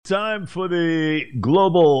time for the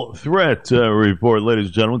Global Threat Report, ladies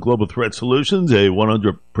and gentlemen. Global Threat Solutions, a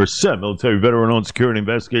 100% military veteran-owned security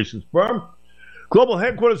investigations firm. Global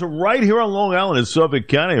headquarters are right here on Long Island in Suffolk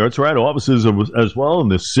County. That's right, offices as well in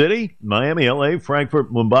the city, Miami, L.A.,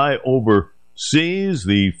 Frankfurt, Mumbai, overseas.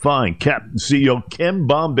 The fine Captain CEO Ken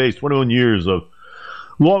Bombay, 21 years of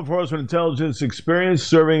law enforcement intelligence experience,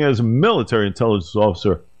 serving as a military intelligence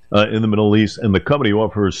officer in the Middle East, and the company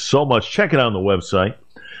offers so much. Check it out on the website,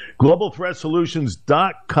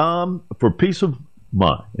 globalthreatsolutions.com, for peace of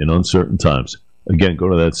mind in uncertain times. Again, go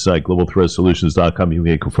to that site, globalthreatsolutions.com. You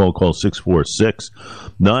can make a phone call,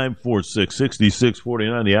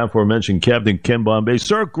 646-946-6649. The aforementioned Captain Ken Bombay.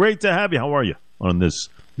 Sir, great to have you. How are you on this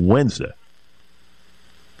Wednesday?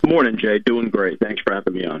 Good morning, Jay. Doing great. Thanks for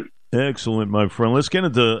having me on. Excellent, my friend. Let's get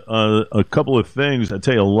into a couple of things. I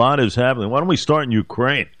tell you, a lot is happening. Why don't we start in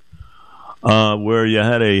Ukraine, where you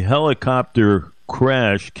had a helicopter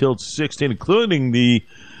crash, killed 16, including the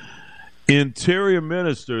Interior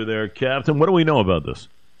Minister there, Captain. What do we know about this?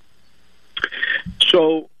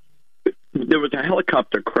 So there was a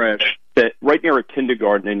helicopter crash that right near a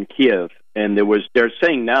kindergarten in Kiev, and they're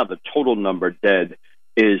saying now the total number dead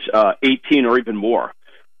is 18 or even more.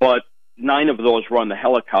 But 9 of those were on the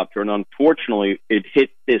helicopter, and unfortunately, it hit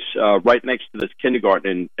this right next to this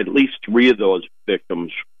kindergarten, and at least 3 of those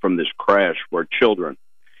victims from this crash were children.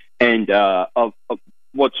 And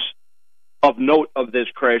what's of note of this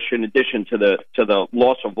crash, in addition to the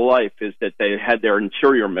loss of life, is that they had their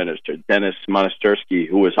Interior Minister, Denis Monastersky,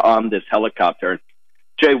 who was on this helicopter.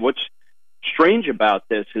 Jay, what's strange about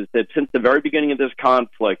this is that since the very beginning of this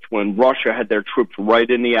conflict, when Russia had their troops right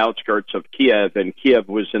in the outskirts of Kiev, and Kiev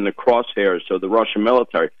was in the crosshairs of the Russian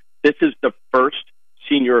military, this is the first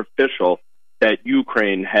senior official that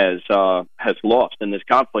Ukraine has lost in this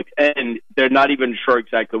conflict, and they're not even sure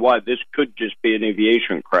exactly why. This could just be an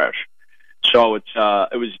aviation crash. So it's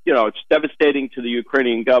devastating to the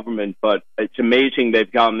Ukrainian government, but it's amazing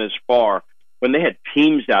they've gone this far when they had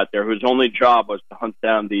teams out there whose only job was to hunt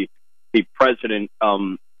down the President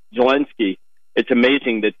Zelensky. It's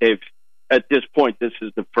amazing that at this point, this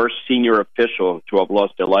is the first senior official to have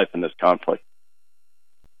lost their life in this conflict.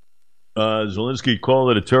 Zelensky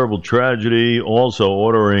called it a terrible tragedy, also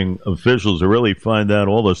ordering officials to really find out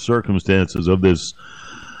all the circumstances of this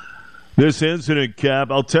incident,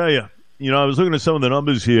 Cap. I'll tell you, I was looking at some of the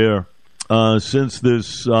numbers here since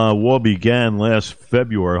this war began last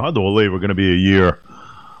February. Hard to believe we're going to be a year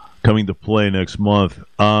coming to play next month.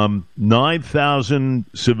 9,000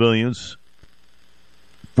 civilians,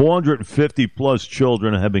 450-plus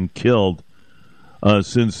children have been killed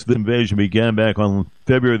since the invasion began back on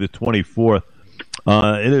February the 24th.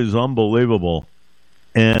 It is unbelievable.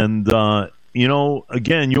 And,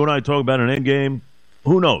 again, you and I talk about an end game.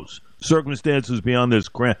 Who knows? Circumstances beyond this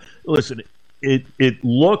crash. Listen, it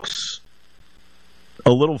looks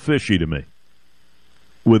a little fishy to me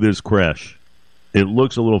with this crash. It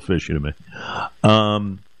looks a little fishy to me.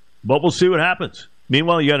 But we'll see what happens.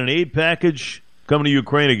 Meanwhile, you got an aid package coming to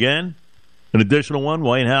Ukraine again, an additional one.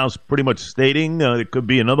 White House pretty much stating it could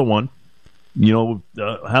be another one.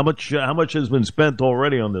 How much has been spent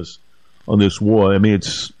already on this war? I mean,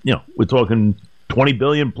 it's we're talking $20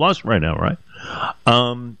 billion plus right now, right?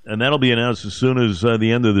 And that'll be announced as soon as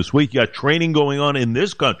the end of this week. You got training going on in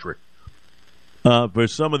this country for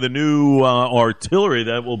some of the new artillery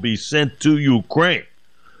that will be sent to Ukraine.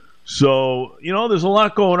 So, there's a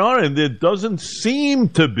lot going on, and there doesn't seem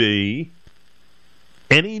to be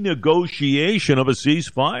any negotiation of a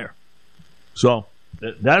ceasefire. So,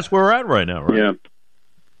 that's where we're at right now, right? Yeah.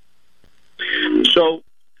 So,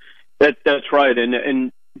 that's right.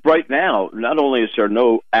 And right now, not only is there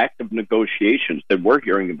no active negotiations that we're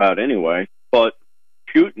hearing about anyway, but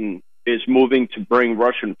Putin is moving to bring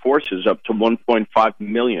Russian forces up to 1.5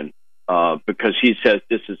 million because he says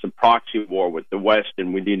this is a proxy war with the West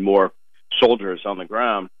and we need more soldiers on the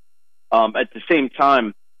ground. At the same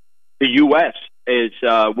time, the U.S.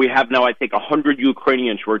 we have now, I think, 100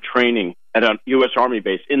 Ukrainians who are training at a U.S. Army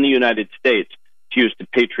base in the United States to use the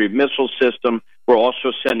Patriot missile system. We're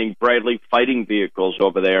also sending Bradley fighting vehicles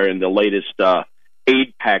over there in the latest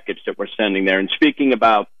aid package that we're sending there. And speaking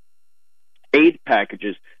about aid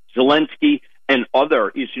packages, Zelensky and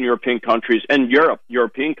other Eastern European countries and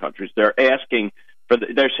European countries, they're asking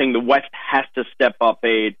they're saying the West has to step up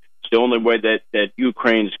aid. It's the only way that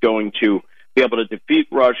Ukraine's going to be able to defeat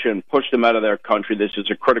Russia and push them out of their country. This is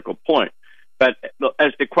a critical point. But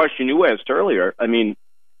as the question you asked earlier, I mean,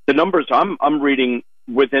 the numbers I'm reading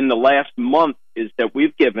within the last month is that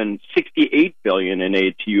we've given $68 billion in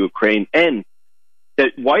aid to Ukraine, and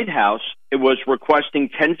the White House was requesting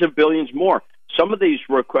tens of billions more. some of these,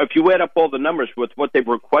 if you add up all the numbers with what they've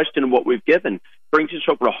requested and what we've given, brings us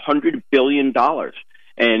over $100 billion.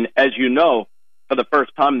 And as you know, for the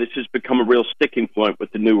first time, this has become a real sticking point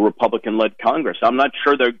with the new Republican-led Congress. I'm not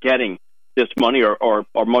sure they're getting this money or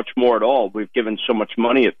much more at all. We've given so much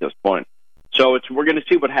money at this point. So we're going to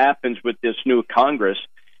see what happens with this new Congress.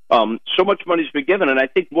 So much money's been given, and I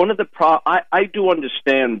think one of the I do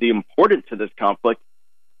understand the importance of this conflict,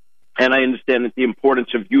 and I understand that the importance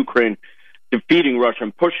of Ukraine defeating Russia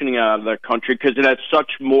and pushing it out of their country because it has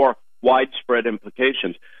such more widespread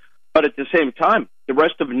implications. But at the same time, the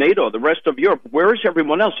rest of NATO, the rest of Europe, where is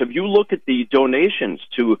everyone else? If you look at the donations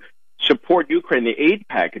to support Ukraine, the aid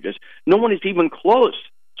packages, no one is even close,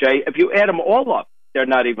 Jay. If you add them all up, they're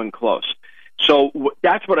not even close. So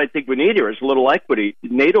that's what I think we need here is a little equity.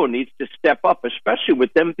 NATO needs to step up, especially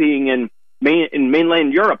with them being in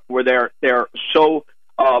mainland Europe, where they're so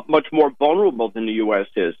much more vulnerable than the U.S.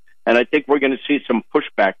 is. And I think we're going to see some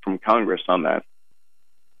pushback from Congress on that.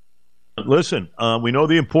 Listen, we know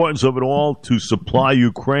the importance of it all to supply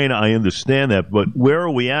Ukraine. I understand that. But where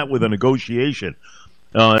are we at with a negotiation,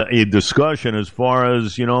 a discussion as far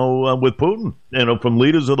as, with Putin, from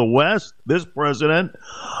leaders of the West, this president?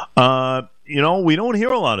 We don't hear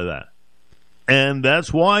a lot of that. And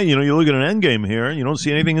that's why, you look at an endgame here and you don't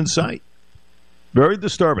see anything in sight. Very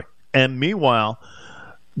disturbing. And meanwhile,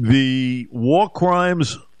 the war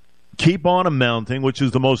crimes keep on amounting, which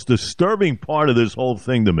is the most disturbing part of this whole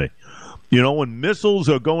thing to me. When missiles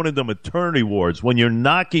are going into maternity wards, when you're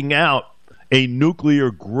knocking out a nuclear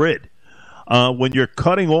grid, when you're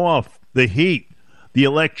cutting off the heat, the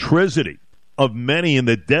electricity of many in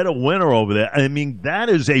the dead of winter over there, I mean, that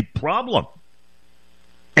is a problem.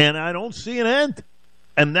 And I don't see an end.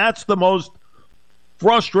 And that's the most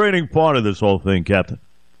frustrating part of this whole thing, Captain.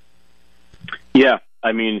 Yeah,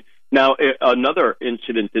 I mean, now another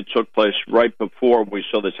incident that took place right before we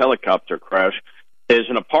saw this helicopter crash is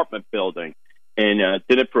an apartment building in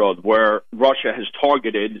Dnipro where Russia has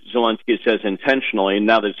targeted, Zelensky says intentionally, and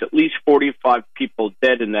now there's at least 45 people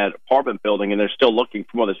dead in that apartment building, and they're still looking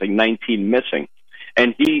for more. There's like 19 missing.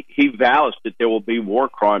 And he vows that there will be war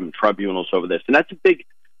crime tribunals over this. And that's a big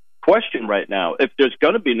question right now. If there's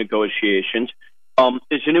going to be negotiations,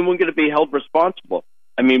 is anyone going to be held responsible?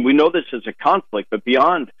 I mean, we know this is a conflict, but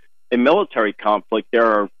beyond a military conflict, there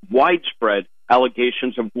are widespread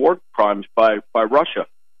allegations of war crimes by Russia.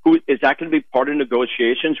 Is that going to be part of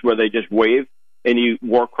negotiations where they just waive any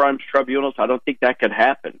war crimes tribunals? I don't think that could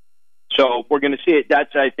happen. So we're going to see it.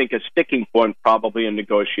 That's, I think, a sticking point probably in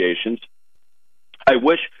negotiations. I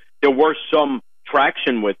wish there were some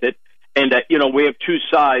traction with it. And that, we have two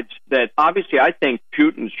sides that obviously I think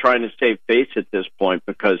Putin's trying to save face at this point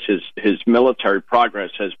because his military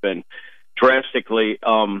progress has been drastically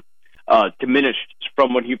diminished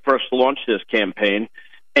from when he first launched this campaign.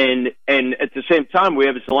 And at the same time, we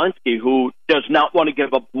have Zelensky, who does not want to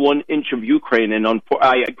give up 1 inch of Ukraine. And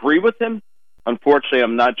I agree with him. Unfortunately,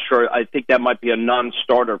 I'm not sure. I think that might be a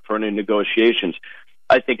non-starter for any negotiations.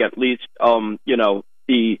 I think at least,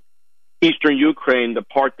 the eastern Ukraine, the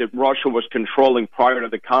part that Russia was controlling prior to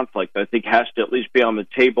the conflict, I think has to at least be on the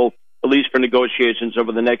table, at least for negotiations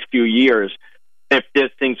over the next few years, if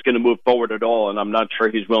this thing's going to move forward at all. And I'm not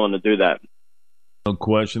sure he's willing to do that. No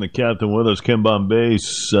question. The captain with us, Ken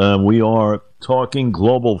Bombase. We are talking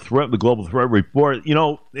global threat, the Global Threat Report.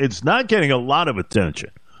 It's not getting a lot of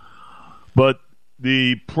attention, but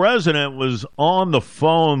the president was on the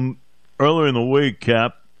phone earlier in the week,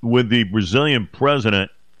 Cap, with the Brazilian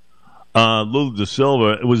president, Lula da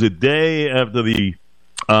Silva. It was a day after the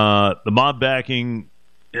mob backing,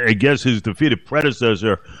 I guess, his defeated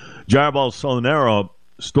predecessor, Jair Bolsonaro,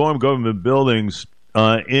 stormed government buildings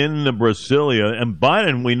in Brasilia. And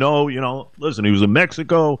Biden, we know, listen, he was in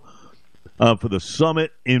Mexico for the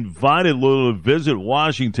summit, invited Lula to visit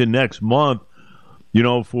Washington next month,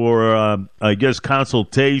 for, I guess,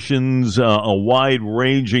 consultations, a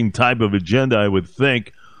wide-ranging type of agenda, I would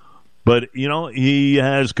think. But, he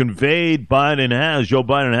has conveyed, Joe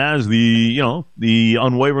Biden has the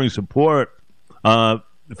unwavering support for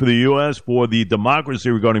the U.S., for the democracy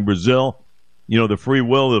regarding Brazil, the free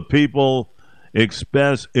will of the people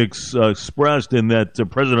expressed in that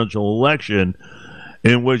presidential election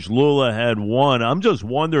in which Lula had won. I'm just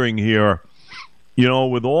wondering here,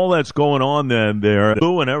 with all that's going on there,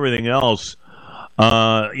 and everything else,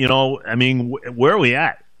 I mean, where are we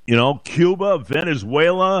at? Cuba,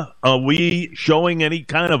 Venezuela, are we showing any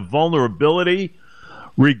kind of vulnerability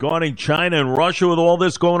regarding China and Russia with all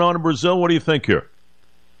this going on in Brazil? What do you think here?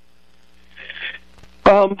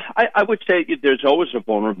 I would say there's always a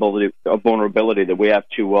vulnerability that we have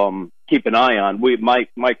to keep an eye on.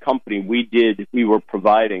 My company, we were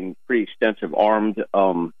providing pretty extensive armed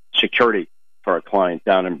security for our client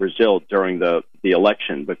down in Brazil during the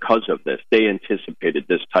election because of this. They anticipated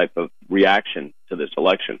this type of reaction to this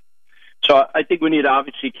election. So I think we need to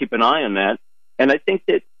obviously keep an eye on that. And I think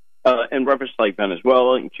that in reference like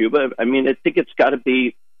Venezuela and Cuba, I mean, I think it's got to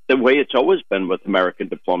be the way it's always been with American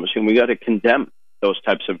diplomacy, and we got to condemn those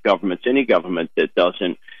types of governments. Any government that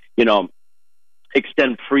doesn't,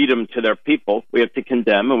 extend freedom to their people, we have to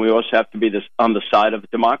condemn, and we also have to be on the side of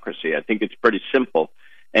democracy. I think it's pretty simple,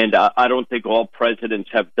 and I don't think all presidents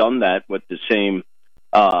have done that with the same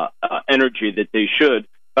energy that they should.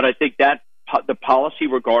 But I think that the policy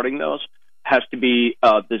regarding those has to be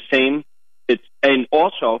the same. And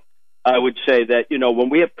also, I would say that when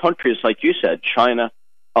we have countries like you said, China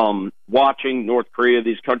watching, North Korea,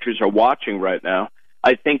 these countries are watching right now.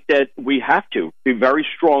 I think that we have to be very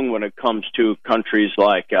strong when it comes to countries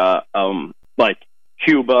like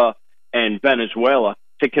Cuba and Venezuela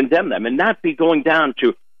to condemn them, and not be going down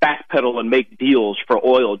to backpedal and make deals for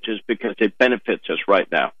oil just because it benefits us right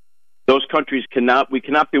now. Those countries we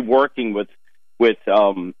cannot be working with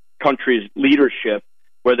countries' leadership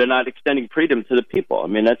where they're not extending freedom to the people. I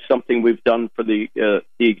mean, that's something we've done for the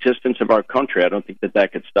existence of our country. I don't think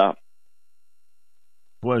that could stop.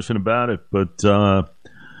 Question about it, but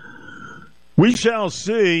we shall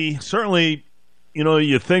see. Certainly,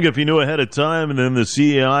 you think if you knew ahead of time, and then the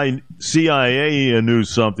CIA knew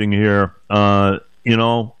something here, it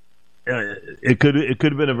could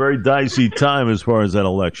have been a very dicey time as far as that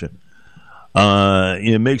election.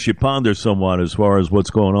 It makes you ponder somewhat as far as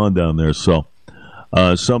what's going on down there. So,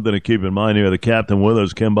 something to keep in mind here. The captain with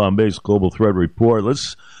us, Ken Bombay's Global Threat Report.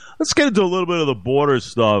 Let's get into a little bit of the border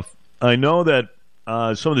stuff. I know that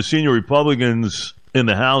some of the senior Republicans in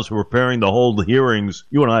the House are preparing to hold hearings.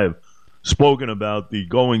 You and I have spoken about the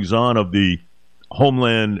goings-on of the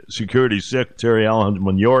Homeland Security Secretary,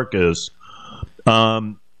 Alejandro Mayorkas.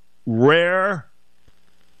 Rare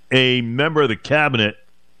a member of the cabinet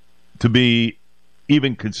to be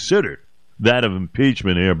even considered that of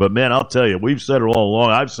impeachment here. But, man, I'll tell you, we've said it all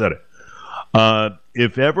along. I've said it.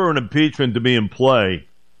 If ever an impeachment to be in play,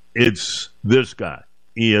 it's this guy.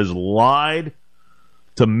 He has lied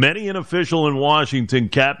to many an official in Washington.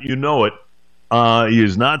 Cap, you know it. He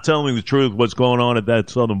is not telling the truth what's going on at that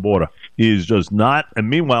southern border. He is just not. And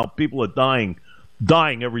meanwhile, people are dying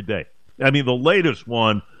every day. I mean, the latest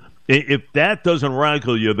one, if that doesn't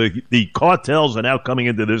rankle you, the cartels are now coming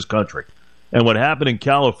into this country. And what happened in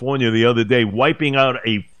California the other day, wiping out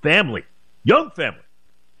a family, young family,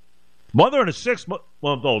 mother and a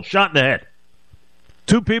 6-month-old shot in the head.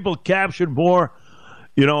 2 people captured, more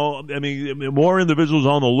individuals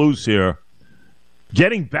on the loose here.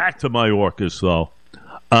 Getting back to Mayorkas, though,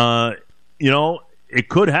 it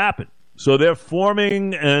could happen. So they're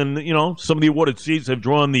forming, and, some of the awarded seats have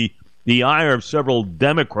drawn the ire of several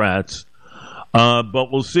Democrats.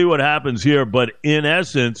 But we'll see what happens here. But in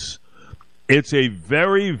essence, it's a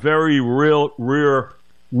very, very real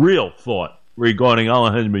thought regarding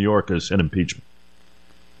Alejandro Mayorkas and impeachment.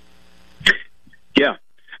 Yeah.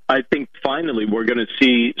 I think finally we're going to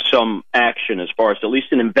see some action as far as at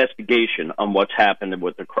least an investigation on what's happened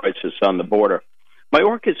with the crisis on the border.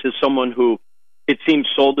 Mayorkas is someone who, it seems,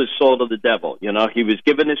 sold his soul to the devil. He was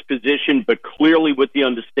given his position, but clearly with the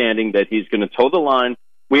understanding that he's going to toe the line.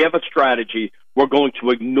 We have a strategy. We're going to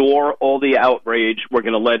ignore all the outrage. We're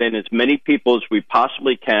going to let in as many people as we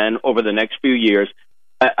possibly can over the next few years.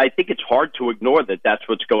 I think it's hard to ignore that that's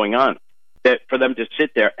what's going on, that for them to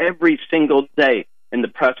sit there every single day in the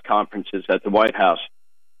press conferences at the White House.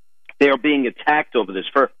 They are being attacked over this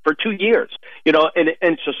for 2 years, and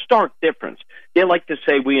it's a stark difference. They like to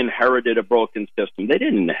say we inherited a broken system. They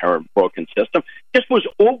didn't inherit a broken system. This was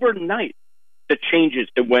overnight, the changes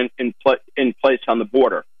that went in place on the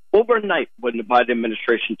border. Overnight when the Biden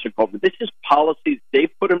administration took over. This is policies they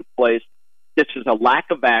put in place. This is a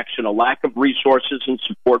lack of action, a lack of resources and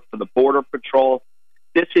support for the Border Patrol.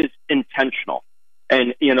 This is intentional.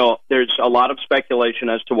 And, there's a lot of speculation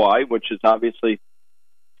as to why, which is obviously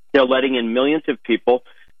they're letting in millions of people.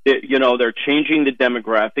 They're changing the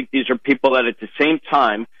demographic. These are people that at the same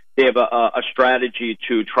time, they have a strategy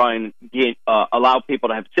to try and allow people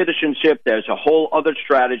to have citizenship. There's a whole other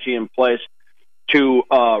strategy in place to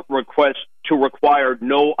require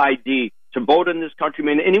no ID to vote in this country. I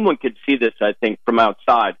mean, anyone could see this, I think, from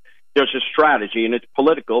outside. There's a strategy, and it's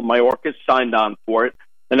political. Mayorkas signed on for it.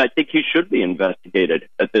 And I think he should be investigated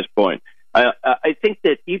at this point. I think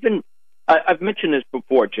that even I've mentioned this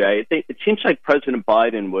before, Jay. It seems like President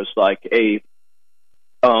Biden was like a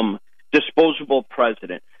disposable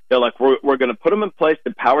president. They're like, we're going to put him in place.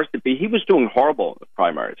 The powers that be. He was doing horrible in the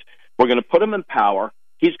primaries. We're going to put him in power.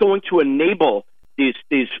 He's going to enable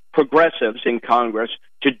these progressives in Congress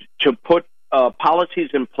to put policies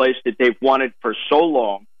in place that they've wanted for so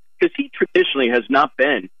long, because he traditionally has not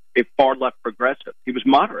been a far left progressive. He was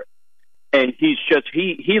moderate. And he's just,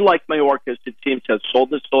 he like Mayorkas, it seems, has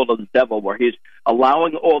sold his soul to the devil, where he's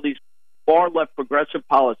allowing all these far left progressive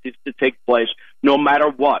policies to take place no matter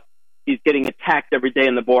what. He's getting attacked every day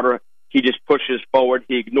on the border. He just pushes forward.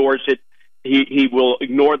 He ignores it. He will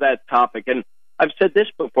ignore that topic. And I've said this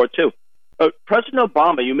before, too. President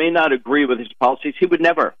Obama, you may not agree with his policies. He would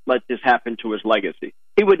never let this happen to his legacy.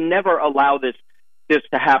 He would never allow this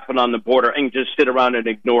to happen on the border and just sit around and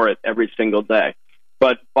ignore it every single day.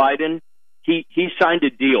 But Biden, he signed a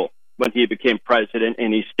deal when he became president,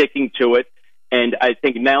 and he's sticking to it. And I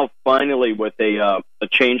think now, finally, with a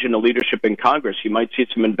change in the leadership in Congress, you might see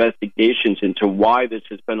some investigations into why this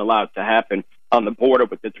has been allowed to happen on the border,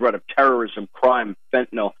 with the threat of terrorism, crime,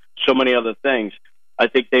 fentanyl, so many other things. I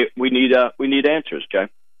think we need answers, Jay.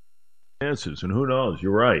 Answers, and who knows?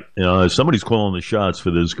 You're right. Somebody's calling the shots for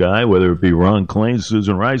this guy, whether it be Ron Klain,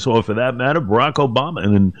 Susan Rice, or for that matter, Barack Obama.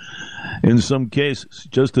 And in some cases,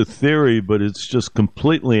 just a theory, but it's just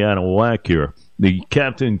completely out of whack here. The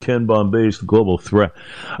Captain Ken Bombay's global threat.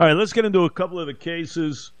 All right, let's get into a couple of the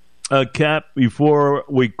cases, Cap, before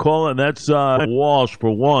we call it. That's Walsh,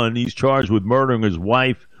 for one. He's charged with murdering his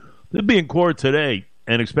wife. He'll be in court today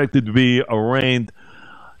and expected to be arraigned.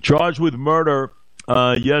 Charged with murder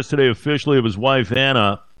yesterday officially of his wife,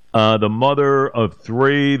 Anna, the mother of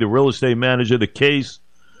three, the real estate manager. The case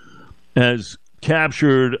has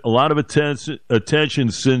captured a lot of attention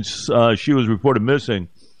since she was reported missing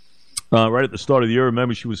right at the start of the year.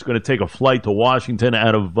 Remember, she was going to take a flight to Washington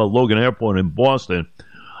out of Logan Airport in Boston.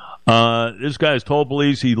 This guy has told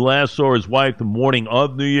police he last saw his wife the morning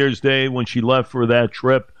of New Year's Day when she left for that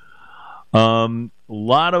trip. A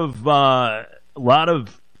lot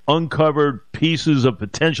of uncovered pieces of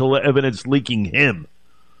potential evidence linking him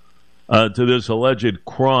to this alleged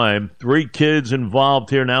crime. 3 kids involved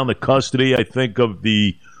here now in the custody, I think, of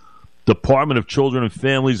the Department of Children and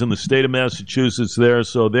Families in the state of Massachusetts there.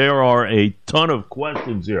 So there are a ton of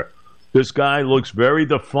questions here. This guy looks very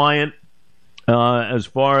defiant as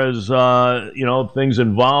far as, things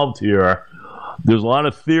involved here. There's a lot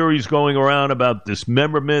of theories going around about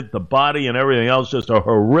dismemberment, the body, and everything else. Just a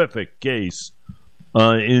horrific case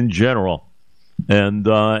in general. And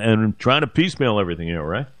trying to piecemeal everything here,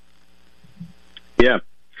 right? Yeah.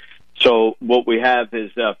 So what we have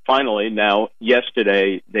is finally now,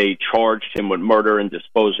 yesterday, they charged him with murder and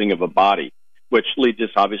disposing of a body, which leads us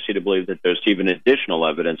obviously to believe that there's even additional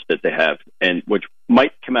evidence that they have, and which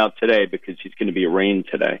might come out today because he's going to be arraigned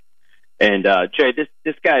today. And Jay,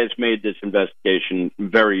 this guy has made this investigation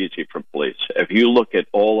very easy for police. If you look at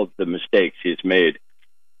all of the mistakes he's made,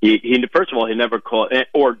 he first of all, he never called,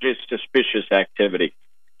 or just suspicious activity.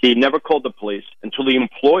 He never called the police until the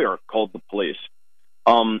employer called the police.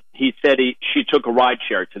 He said she took a ride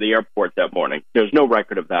share to the airport that morning. There's no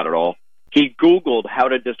record of that at all. He Googled how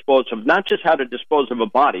to dispose of, not just how to dispose of a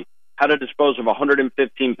body, how to dispose of a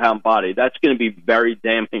 115-pound body. That's going to be very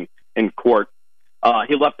damning in court.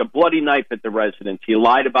 He left a bloody knife at the residence. He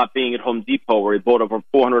lied about being at Home Depot, where he bought over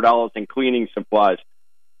 $400 in cleaning supplies.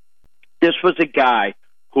 This was a guy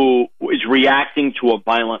who is reacting to a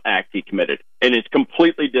violent act he committed, and is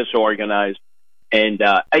completely disorganized. And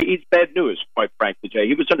he's bad news, quite frankly, Jay.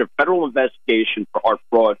 He was under federal investigation for art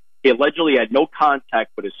fraud. He allegedly had no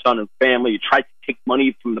contact with his son and family. He tried to take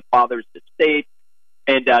money from the father's estate.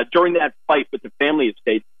 And during that fight with the family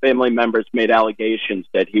estate, family members made allegations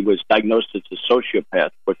that he was diagnosed as a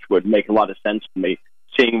sociopath, which would make a lot of sense to me,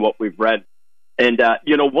 seeing what we've read. And,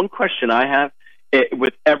 one question I have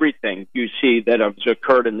with everything you see that has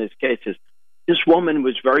occurred in this case is, this woman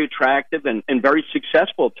was very attractive and very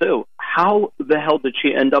successful, too. How the hell did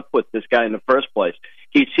she end up with this guy in the first place?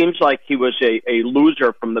 He seems like he was a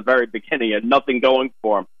loser from the very beginning. He had nothing going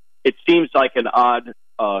for him. It seems like an odd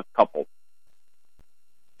couple.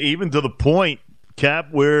 Even to the point, Cap,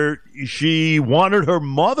 where she wanted her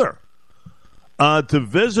mother to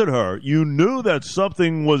visit her. You knew that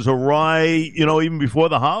something was awry, even before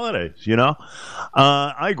the holidays,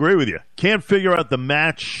 I agree with you. Can't figure out the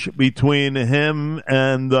match between him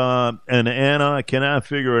and Anna. I cannot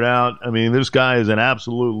figure it out. I mean, this guy is an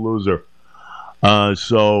absolute loser.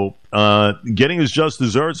 So getting his just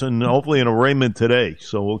desserts and hopefully an arraignment today.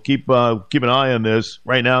 So we'll keep an eye on this.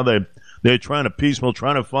 Right now, they're trying to piecemeal,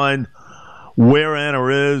 trying to find where Anna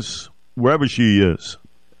is, wherever she is.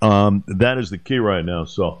 That is the key right now.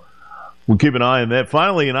 So we'll keep an eye on that.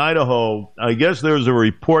 Finally, in Idaho, I guess there's a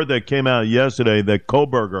report that came out yesterday that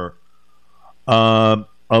Kohberger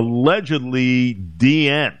allegedly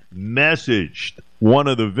DM messaged one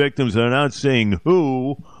of the victims, they're not saying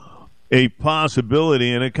who, a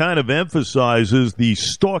possibility, and it kind of emphasizes the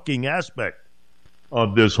stalking aspect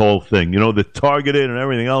of this whole thing. You know, the targeted and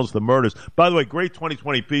everything else, the murders. By the way, great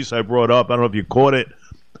 2020 piece I brought up. I don't know if you caught it.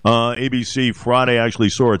 ABC Friday, actually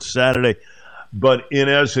saw it Saturday. But in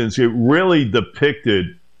essence, it really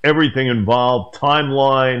depicted everything involved,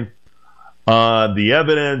 timeline, the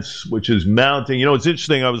evidence, which is mounting. You know, it's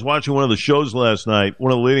interesting. I was watching one of the shows last night.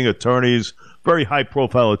 One of the leading attorneys, very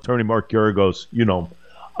high-profile attorney, Mark Geragos, you know,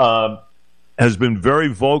 has been very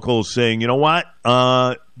vocal saying, you know what,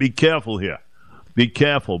 be careful here. Be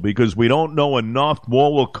careful because we don't know enough.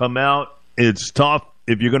 More will come out. It's tough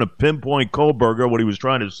if you're going to pinpoint Kohberger, what he was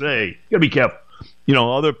trying to say. You got to be careful. You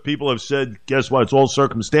know, other people have said, guess what, it's all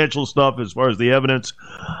circumstantial stuff as far as the evidence.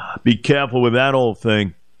 Be careful with that whole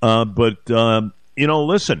thing. But you know,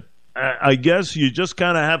 listen, I guess you just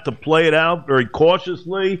kind of have to play it out very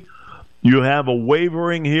cautiously. You have a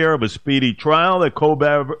wavering here of a speedy trial that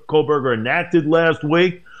Kohberger enacted last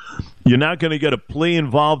week. You're not going to get a plea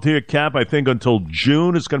involved here, Cap, I think, until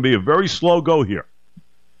June. It's going to be a very slow go here.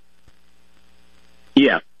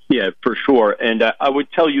 Yeah, for sure. And I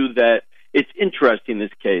would tell you that it's interesting,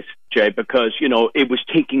 this case, Jay, because, you know, it was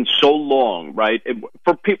taking so long, right?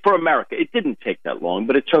 For America, it didn't take that long,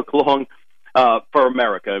 but it took long for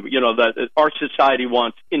America. You know, that our society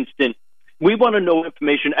wants instant. We want to know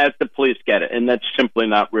information as the police get it, and that's simply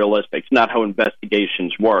not realistic. It's not how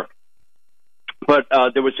investigations work. But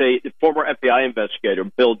there was a former FBI investigator,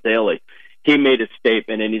 Bill Daley. He made a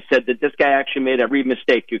statement, and he said that this guy actually made every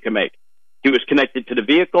mistake you can make. He was connected to the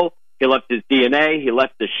vehicle. He left his DNA. He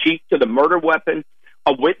left the sheet to the murder weapon.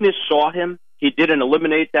 A witness saw him. He didn't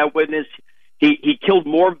eliminate that witness. He killed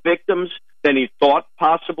more victims than he thought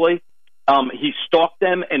possibly. He stalked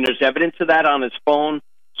them, and there's evidence of that on his phone.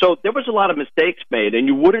 So there was a lot of mistakes made, and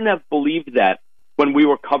you wouldn't have believed that when we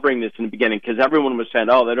were covering this in the beginning, because everyone was saying,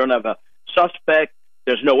 oh, they don't have a suspect,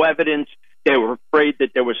 there's no evidence. They were afraid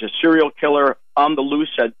that there was a serial killer on the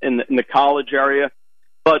loose in the college area.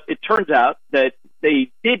 But it turns out that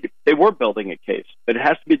they were building a case, but it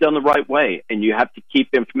has to be done the right way, and you have to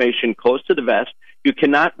keep information close to the vest. You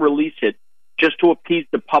cannot release it just to appease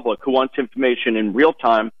the public who wants information in real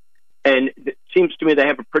time, and it seems to me they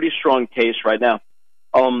have a pretty strong case right now.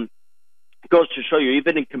 It goes to show you,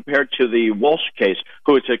 even compared to the Walsh case,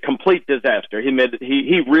 who is a complete disaster.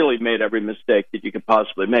 He really made every mistake that you could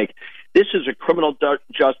possibly make. This is a criminal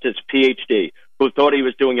justice PhD who thought he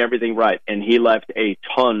was doing everything right, and he left a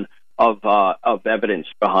ton of evidence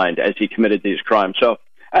behind as he committed these crimes. So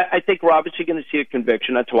I think we're obviously going to see a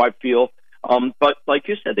conviction. That's how I feel. But like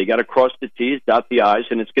you said, they got to cross the T's, dot the I's,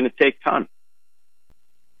 and it's going to take time.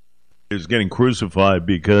 Is getting crucified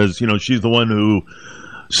because, you know, she's the one who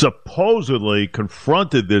supposedly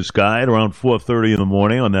confronted this guy at around 4:30 in the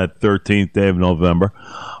morning on that 13th day of November.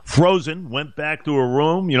 Frozen, went back to her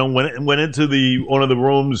room, you know, went into one of the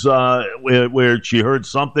rooms where she heard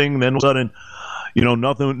something. Then all of a sudden, you know,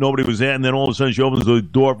 nobody was there. And then all of a sudden she opens the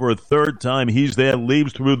door for a third time. He's there,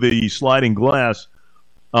 leaves through the sliding glass,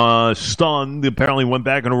 stunned. Apparently went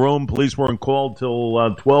back in her room. Police weren't called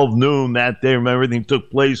till 12 noon that day. Remember, everything took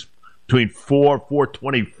place between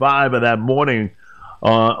 4:25 of that morning.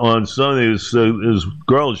 On Sunday, his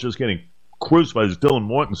girl is just getting crucified. It's Dylan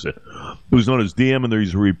Mortensen, who's known as DM in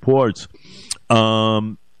these reports.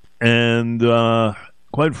 And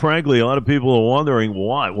quite frankly, a lot of people are wondering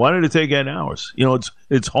why. Why did it take 8 hours? You know,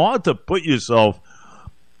 it's hard to put yourself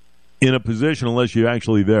in a position unless you're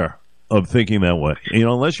actually there of thinking that way. You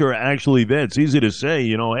know, unless you're actually there, it's easy to say,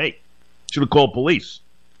 you know, hey, should have called police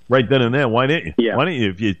right then and there. Why didn't you? Yeah.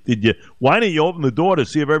 Why didn't you open the door to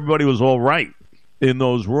see if everybody was all right in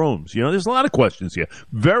those rooms? You know, there's a lot of questions here.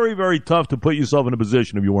 Very, very tough to put yourself in a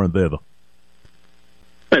position if you weren't there, though.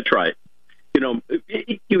 That's right. You know,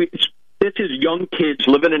 this is young kids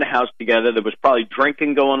living in a house together. There was probably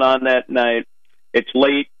drinking going on that night. It's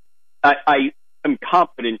late. I am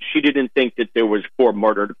confident she didn't think that there was 4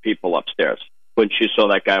 murdered people upstairs when she saw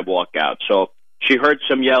that guy walk out. So she heard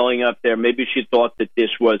some yelling up there. Maybe she thought that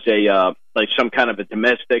this was like some kind of a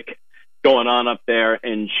domestic going on up there,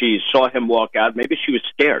 and she saw him walk out. Maybe she was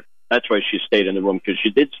scared. That's why she stayed in the room, because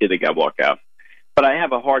she did see the guy walk out. But I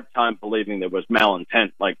have a hard time believing there was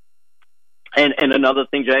malintent. And another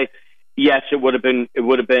thing, Jay, yes, it would have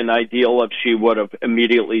been ideal if she would have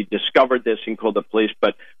immediately discovered this and called the police.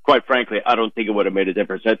 But quite frankly, I don't think it would have made a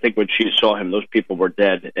difference. I think when she saw him, those people were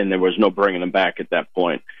dead, and there was no bringing them back at that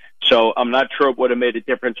point. So I'm not sure it would have made a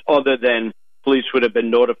difference other than police would have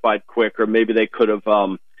been notified quicker. Maybe they could have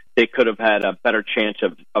had a better chance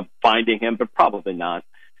of finding him, but probably not.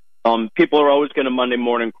 People are always going to Monday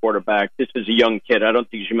morning quarterback. This is a young kid. I don't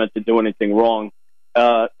think she meant to do anything wrong.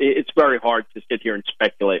 It's very hard to sit here and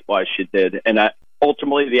speculate why she did. And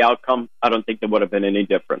ultimately, the outcome, I don't think there would have been any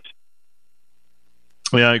difference.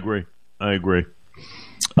 Yeah, I agree.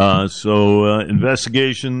 So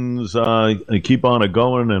investigations keep on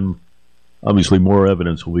going, and obviously more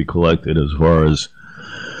evidence will be collected as far as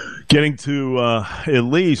getting to at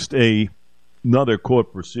least another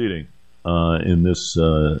court proceeding in this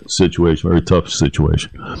situation, very tough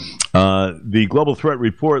situation. The Global Threat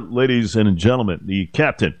Report, ladies and gentlemen, the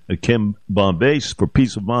captain, Kim Bombay, for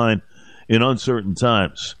peace of mind in uncertain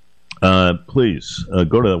times. Please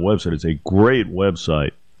go to that website. It's a great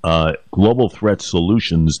website,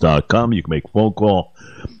 globalthreatsolutions.com. You can make a phone call,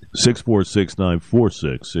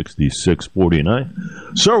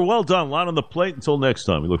 646-946-6649. Sir, well done. A lot on the plate. Until next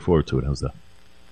time. We look forward to it. How's that?